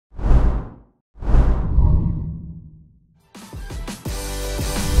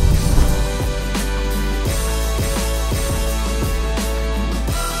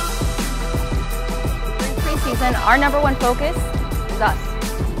Our #1 focus is us.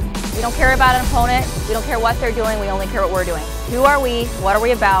 We don't care about an opponent. We don't care what they're doing. We only care what we're doing. Who are we? What are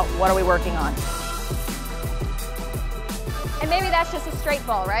we about? What are we working on? And maybe that's just a straight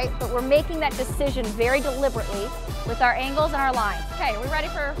ball, right? But we're making that decision very deliberately with our angles and our lines. Okay, are we ready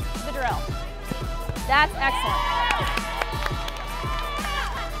for the drill? That's excellent.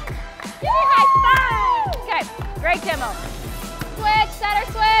 Give me a high five! Okay, great demo. Switch, setter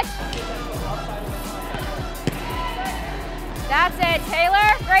switch. That's it, Taylor.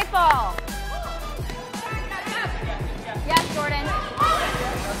 Great ball. Yes, Jordan.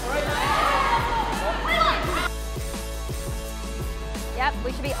 Yep,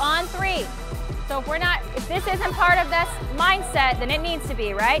 we should be on 3. So if this isn't part of this mindset, then it needs to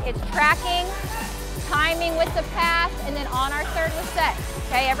be, right? It's tracking, timing with the pass, and then on our third with set.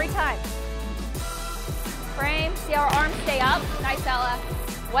 Okay, every time. Frame, see how our arms stay up? Nice, Ella.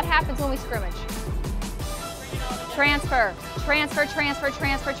 What happens when we scrimmage? Transfer, transfer, transfer,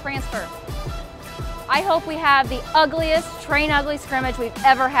 transfer, transfer. I hope we have the ugliest train ugly scrimmage we've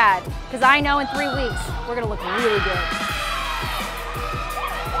ever had, because I know in 3 weeks we're gonna look really good.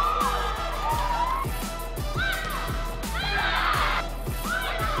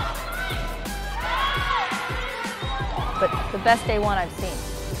 But the best day 1 I've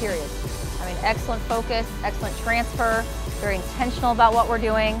seen, period. I mean, excellent focus, excellent transfer, very intentional about what we're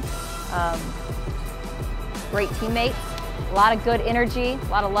doing. Great teammates, a lot of good energy,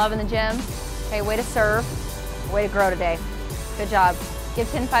 a lot of love in the gym. Okay, way to serve, way to grow today. Good job. Give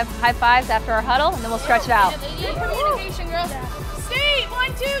 10 high fives after our huddle, and then we'll stretch it out. Good communication, girls. Stay,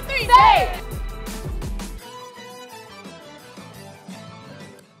 1, 2, 3, stay!